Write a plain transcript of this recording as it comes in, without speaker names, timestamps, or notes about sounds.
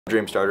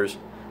DreamStarters.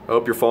 I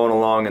hope you're following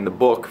along in the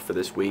book for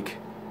this week,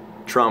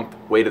 Trump,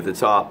 Weight at the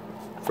Top,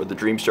 for the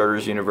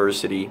DreamStarters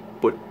University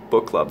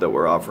book club that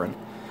we're offering.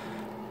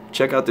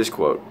 Check out this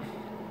quote.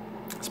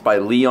 It's by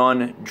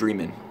Leon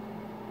Dreeman.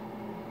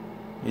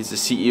 He's the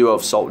CEO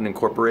of Sultan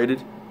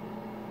Incorporated.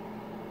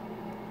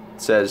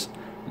 It says,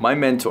 "My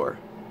mentor,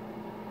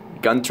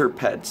 Gunter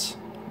Petz,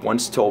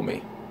 once told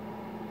me,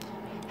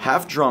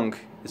 half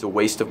drunk is a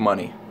waste of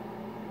money.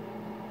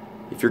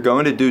 If you're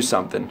going to do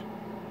something,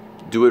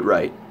 do it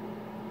right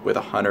with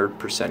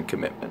 100%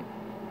 commitment."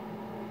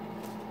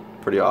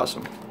 Pretty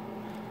awesome.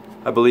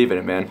 I believe in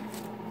it, man.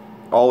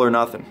 All or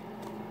nothing.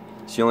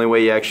 It's the only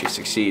way you actually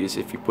succeed is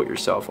if you put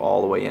yourself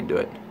all the way into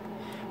it.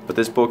 But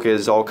this book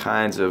is all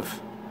kinds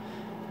of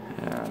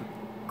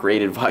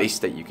great advice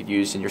that you could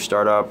use in your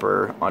startup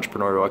or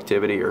entrepreneurial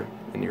activity or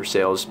in your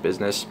sales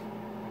business.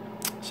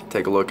 So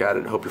take a look at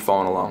it. Hope you're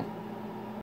following along.